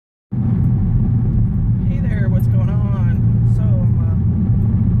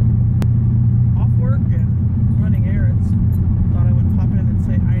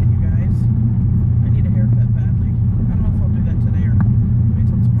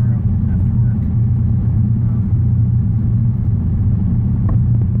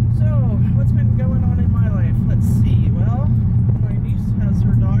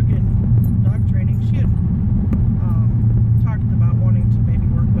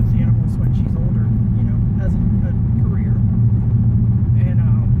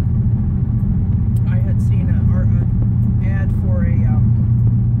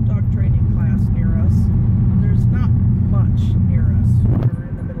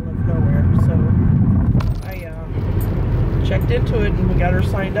looked into it and we got her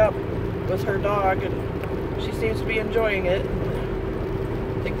signed up with her dog, and she seems to be enjoying it.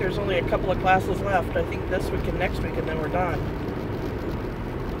 I think there's only a couple of classes left. I think this week and next week, and then we're done.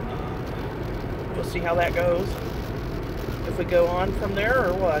 We'll see how that goes. If we go on from there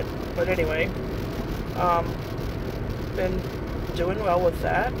or what. But anyway, been doing well with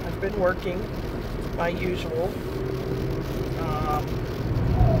that. I've been working my usual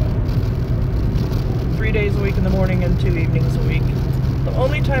 3 days a week in the morning and 2 evenings a week. The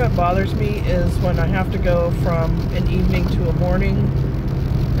only time it bothers me is when I have to go from an evening to a morning,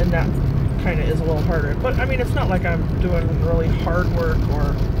 and that kind of is a little harder. But I mean, it's not like I'm doing really hard work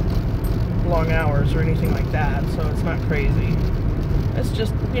or long hours or anything like that, so it's not crazy. It's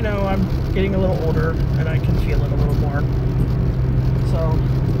just, you know, I'm getting a little older and I can feel it a little more. So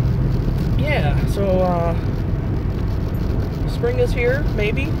yeah, so spring is here,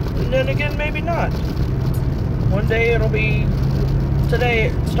 maybe, and then again, maybe not. One day it'll be, today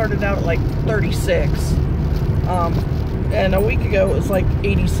it started out at like 36, and a week ago it was like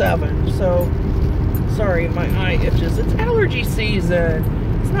 87, so, sorry, my eye itches. It's allergy season.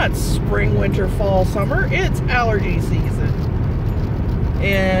 It's not spring, winter, fall, summer, it's allergy season.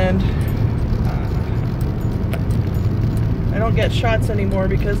 And I don't get shots anymore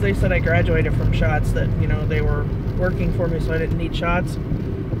because they said I graduated from shots, that, you know, they were working for me, so I didn't need shots.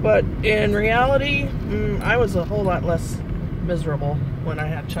 But in reality, I was a whole lot less miserable when I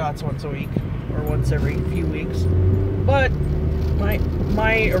had shots once a week or once every few weeks. But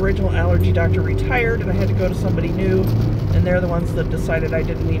my original allergy doctor retired, and I had to go to somebody new, and they're the ones that decided I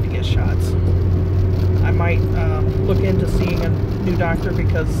didn't need to get shots. I might look into seeing a new doctor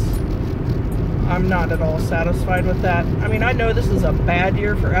because I'm not at all satisfied with that. I mean, I know this is a bad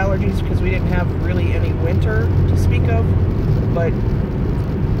year for allergies because we didn't have really any winter to speak of, but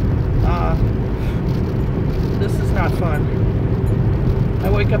this is not fun. I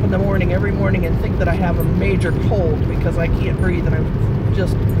wake up in the morning every morning and think that I have a major cold because I can't breathe and I'm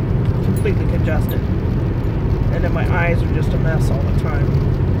just completely congested. And then my eyes are just a mess all the time.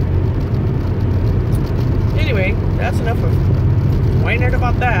 Anyway, that's enough of whining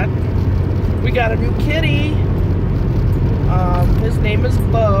about that. We got a new kitty. His name is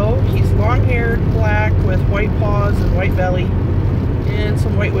Bo. He's long-haired, black, with white paws and white belly, and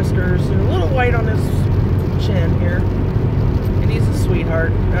some white whiskers, and a little white on his chin here. And he's a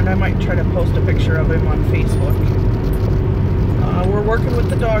sweetheart, and I might try to post a picture of him on Facebook. We're working with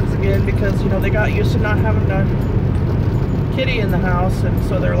the dogs again because, you know, they got used to not having a kitty in the house, and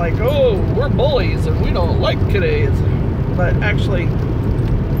so they're like, oh, we're bullies and we don't like kitties. But actually,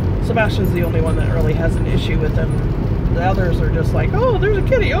 Sebastian's the only one that really has an issue with them. The others are just like, oh, there's a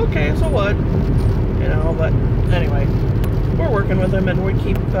kitty, okay, so what? You know, but anyway, we're working with him, and we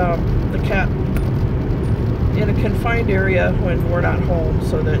keep the cat in a confined area when we're not home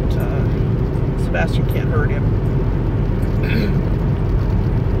so that Sebastian can't hurt him.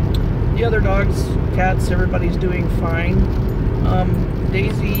 The other dogs, cats, everybody's doing fine.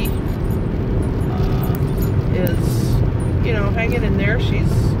 Daisy is, you know, hanging in there. She's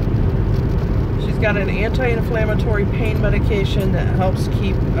got an anti-inflammatory pain medication that helps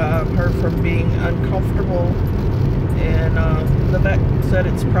keep her from being uncomfortable. And the vet said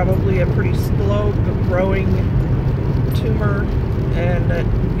it's probably a pretty slow growing tumor, and that,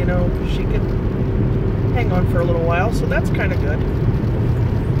 you know, she could hang on for a little while, so that's kind of good.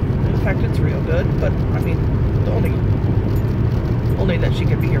 In fact, it's real good, but I mean, only that she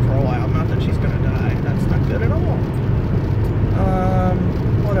could be here for a while, not that she's gonna die. That's not good at all.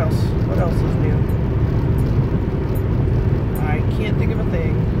 What else? What else is new? I can't think of a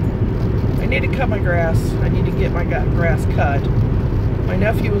thing. I need to cut my grass. I need to get my grass cut. My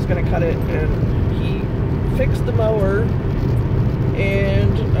nephew was going to cut it, and he fixed the mower,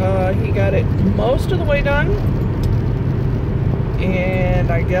 and he got it most of the way done, and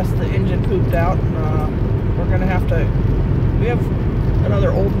I guess the engine pooped out, and we're going to have to, we have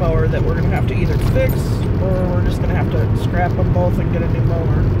another old mower that we're going to have to either fix, or we're just going to have to scrap them both and get a new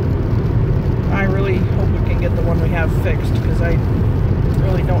mower. I really hope we can get the one we have fixed, because I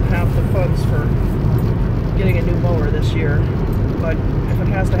really don't have the funds for getting a new mower this year. But if it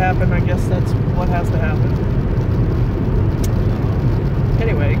has to happen, I guess that's what has to happen.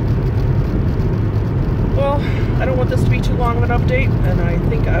 Anyway, well, I don't want this to be too long of an update, and I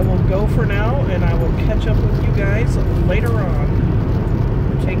think I will go for now, and I will catch up with you guys later on.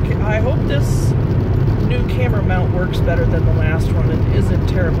 I hope this new camera mount works better than the last one and isn't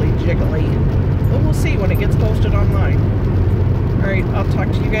terribly jiggly. But we'll see when it gets posted online. Alright, I'll talk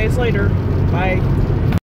to you guys later. Bye.